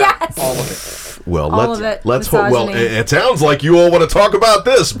Yes! all of it. Well, All of it. let's hope. Well, Misogyny. it sounds like you all want to talk about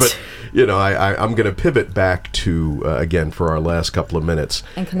this, but I'm going to pivot back to again for our last couple of minutes.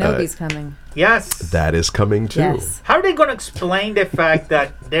 And Kenobi's coming. Yes. That is coming too. Yes. How are they going to explain the fact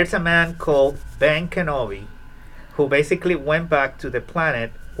that there's a man called Ben Kenobi who basically went back to the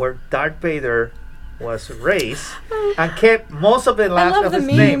planet where Darth Vader was raised and kept most of the last love of the his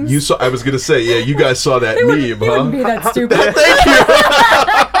memes. name? You saw. I was going to say, yeah, you guys saw that meme, He wouldn't be huh? that stupid.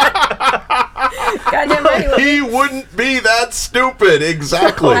 Goddamn right. He wouldn't be that stupid.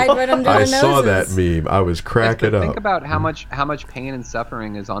 Exactly. Hide right under I their saw that noses. meme. I was cracking up. Think about how much pain and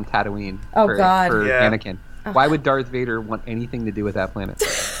suffering is on Tatooine Oh, for God. Yeah. Anakin. Why would Darth Vader want anything to do with that planet?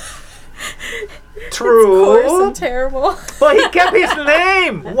 True. Of course, I'm terrible. But he kept his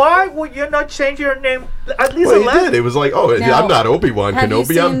name. Why would you not change your name at least Well, a he did. It was like, Now, I'm not Obi-Wan have you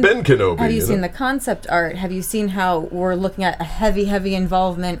Kenobi. I'm seen- Ben Kenobi. Have you seen know? the concept art? Have you seen how we're looking at a heavy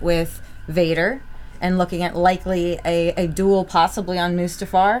involvement with Vader and looking at likely a duel possibly on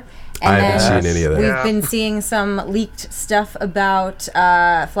Mustafar. And I haven't seen any of that. We've been seeing some leaked stuff about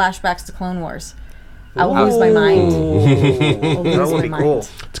flashbacks to Clone Wars. I'll lose my mind. That would be cool.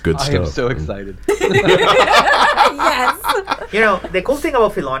 It's good stuff. I am so excited. Yes. You know, the cool thing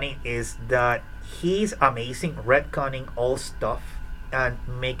about Filoni is that he's amazing retconning all stuff and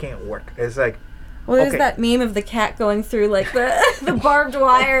making it work. It's like, Well, there's that meme of the cat going through like the barbed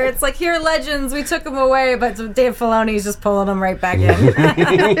wire. It's like, here are legends, we took them away, but Dave Filoni's just pulling them right back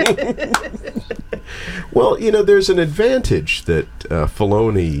in. Well, you know, there's an advantage that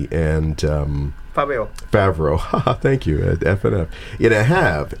Filoni and Favreau, thank you, F&F,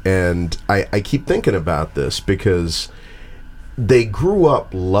 have, and I keep thinking about this because they grew up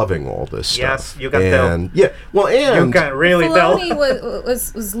loving all this stuff. Yes, you can tell. Yeah, well, and you can really tell. Filoni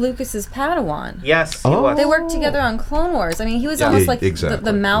was Lucas's Padawan. Yes, he was. They worked together on Clone Wars. I mean, he was almost like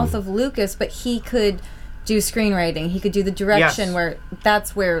the mouth of Lucas, but he could do screenwriting. He could do the direction where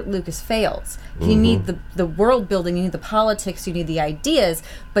that's where Lucas fails. You need the world building, you need the politics, you need the ideas,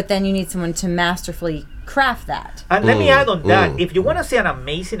 but then you need someone to masterfully craft that. And let me add on that. If you want to see an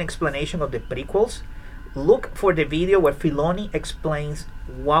amazing explanation of the prequels, look for the video where Filoni explains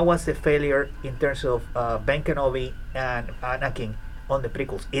what was the failure in terms of Ben Kenobi and Anakin on the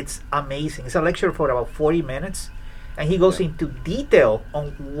prequels. It's amazing. It's a lecture for about 40 minutes, and he goes into detail on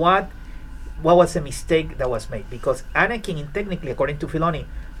what was the mistake that was made. Because Anakin, technically, according to Filoni,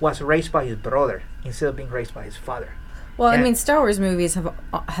 was raised by his brother instead of being raised by his father. Well, I mean, Star Wars movies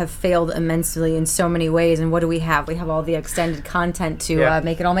have failed immensely in so many ways, and what do we have? We have all the extended content to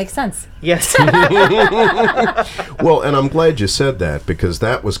make it all make sense. Yes. Well, and I'm glad you said that, because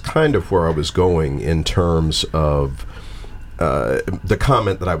that was kind of where I was going in terms of the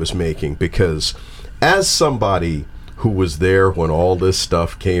comment that I was making, because as somebody who was there when all this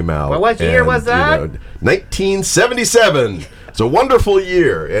stuff came out. Well, what year was that? 1977. It's a wonderful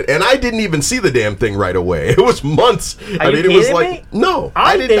year, and I didn't even see the damn thing right away. It was months. It was like no,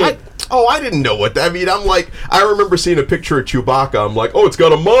 I didn't. I didn't know what. I'm like, I remember seeing a picture of Chewbacca. I'm like, oh, it's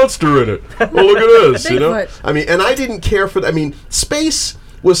got a monster in it. Oh, look at this, you know. I mean, and I didn't care for that. I mean, space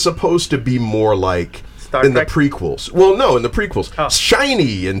was supposed to be more like in the prequels. Well, no, in the prequels,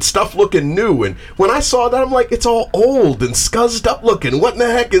 shiny and stuff looking new. And when I saw that, I'm like, it's all old and scuzzed up looking. What in the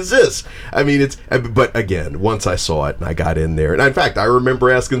heck is this? I mean, but again, once I saw it and I got in there, and in fact, I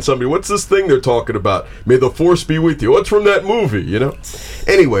remember asking somebody, what's this thing they're talking about? May the Force be with you. What's from that movie, you know?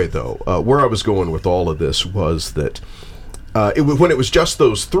 Anyway, though, where I was going with all of this was that when it was just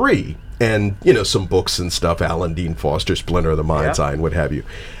those three, and, you know, some books and stuff, Alan Dean Foster, Splinter of the Mind's Eye, and what have you.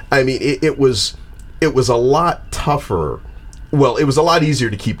 I mean, it was a lot tougher. Well, it was a lot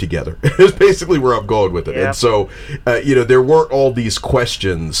easier to keep together. Is basically where I'm going with it. And so, you know, there weren't all these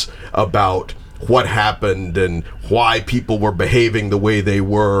questions about what happened and why people were behaving the way they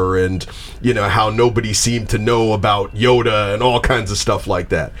were, and, you know, how nobody seemed to know about Yoda and all kinds of stuff like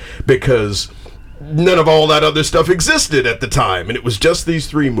that, because none of all that other stuff existed at the time, and it was just these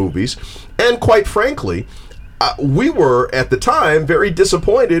three movies. And quite frankly, we were at the time very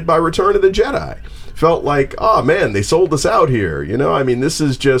disappointed by Return of the Jedi. Felt like, oh man, they sold us out here, you know. I mean, this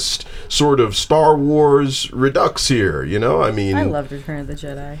is just sort of Star Wars redux here, you know. I mean, I loved Return of the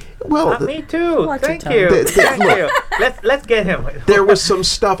Jedi. Well, me too. Thank you. Thank you. Let's get him. There was some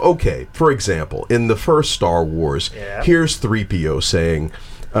stuff. Okay, for example, in the first Star Wars, here's 3PO saying,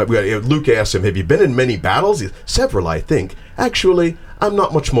 Luke asked him, "Have you been in many battles?" Several, I think. Actually, I'm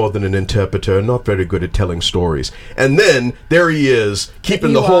not much more than an interpreter, not very good at telling stories. And then there he is,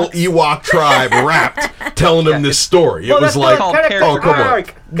 keeping the whole Ewok tribe wrapped, telling him this story. It was like, oh, come on.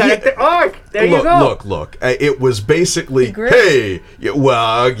 Character arc. There you go. Look. It was basically, hey,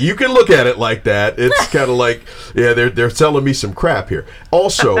 well, you can look at it like that. It's kind of like, yeah, they're telling me some crap here.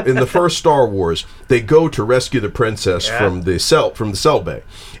 Also, in the first Star Wars, they go to rescue the princess from the cell bay,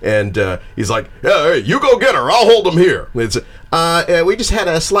 and he's like, hey, you go get her. I'll hold them here. It's we just had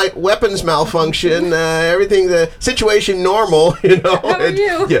a slight weapons malfunction. Everything, the situation normal, you know. How are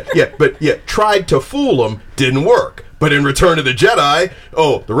you? But tried to fool them, didn't work. But in Return of the Jedi,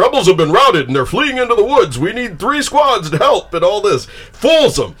 the rebels have been routed and they're fleeing into the woods. We need 3 squads to help and all this.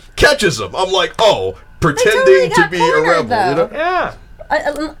 Fools them, catches them. I'm like, pretending to be a rebel. Though. You know? Yeah.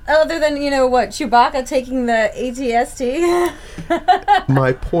 Other than, you know, what, Chewbacca taking the ATST?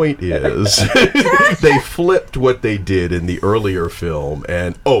 My point is, they flipped what they did in the earlier film,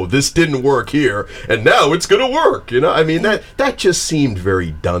 and, this didn't work here, and now it's going to work, you know? I mean, that just seemed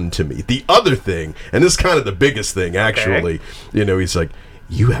very done to me. The other thing, and this is kind of the biggest thing, actually, you know, he's like,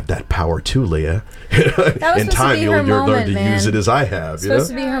 you have that power too, Leia. That was In time, to be her you'll moment, learn to man. use it as I have. It's supposed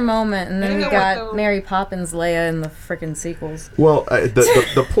to be her moment, and then we got Mary Poppins Leia in the frickin' sequels. Well,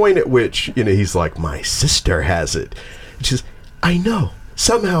 the point at which, he's like, my sister has it. And she's, I know.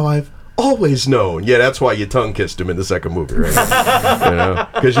 Somehow I've always known. Yeah, that's why you tongue kissed him in the second movie, right?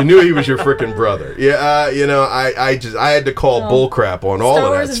 Because you knew he was your frickin' brother. Yeah, I had to call bullcrap on all of that stuff. Star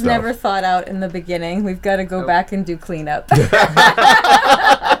Wars is never thought out in the beginning. We've got to go back and do cleanup.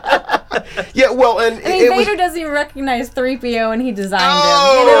 Yeah, well, and Vader doesn't even recognize 3PO, and he designed him.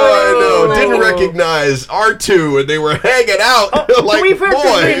 I know. Didn't recognize R2, and they were hanging out like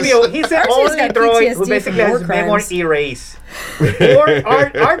boys. He's the only droid who basically has memory erase. Or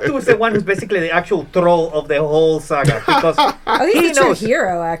R2 is the one who's basically the actual troll of the whole saga, because he's the true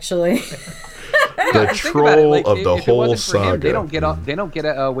hero, actually. The troll of the whole saga. They don't get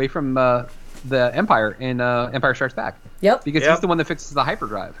away from the Empire in Empire Strikes Back. Yep. Because he's the one that fixes the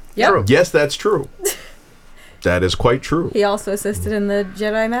hyperdrive. Yep. True. Yes, that's true. That is quite true. He also assisted in the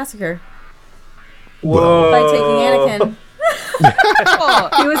Jedi Massacre. Whoa. By taking Anakin.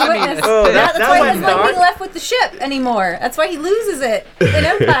 He was witness. That's why he doesn't like being left with the ship anymore. That's why he loses it in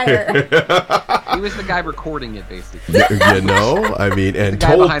Empire. He was the guy recording it, basically. I mean, and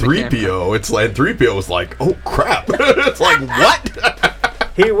told 3PO, it's like 3PO was like, oh crap. It's like, what?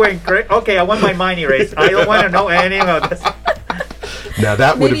 He went crazy. Okay, I want my mind erased. I don't want to know anything about this. Now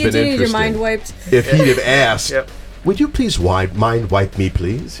that would have been interesting. Maybe you do need your mind wiped. If he'd have asked, would you please mind wipe me,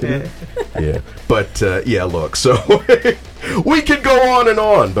 please? Yeah. But, look, so we could go on and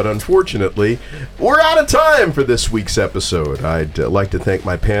on, but unfortunately, we're out of time for this week's episode. I'd like to thank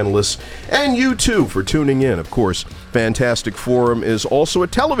my panelists and you, too, for tuning in. Of course, Fantastic Forum is also a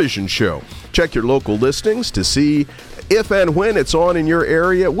television show. Check your local listings to see if and when it's on in your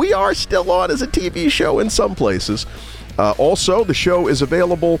area. We are still on as a TV show in some places. Also, the show is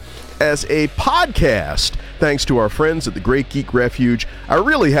available as a podcast, thanks to our friends at the Great Geek Refuge. I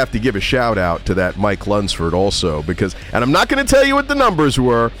really have to give a shout out to that Mike Lunsford also, because, and I'm not going to tell you what the numbers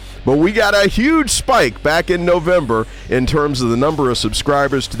were, but we got a huge spike back in November in terms of the number of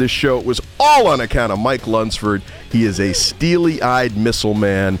subscribers to this show. It was all on account of Mike Lunsford. He is a steely-eyed missile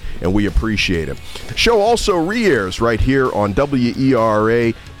man, and we appreciate him. The show also re-airs right here on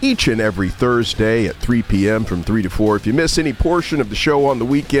WERA each and every Thursday at 3 p.m. from 3 to 4. If you miss any portion of the show on the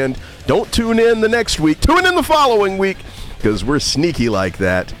weekend, don't tune in the next week. Tune in the following week, because we're sneaky like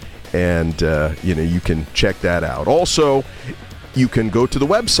that, and you can check that out. Also, you can go to the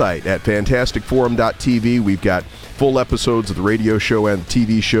website at fantasticforum.tv. We've got full episodes of the radio show and the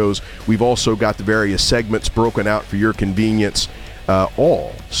TV shows. We've also got the various segments broken out for your convenience,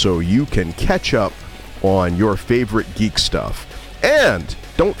 all so you can catch up on your favorite geek stuff. And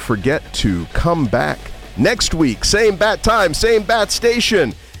don't forget to come back next week. Same bat time, same bat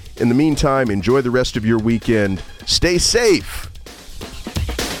station. In the meantime, enjoy the rest of your weekend. Stay safe.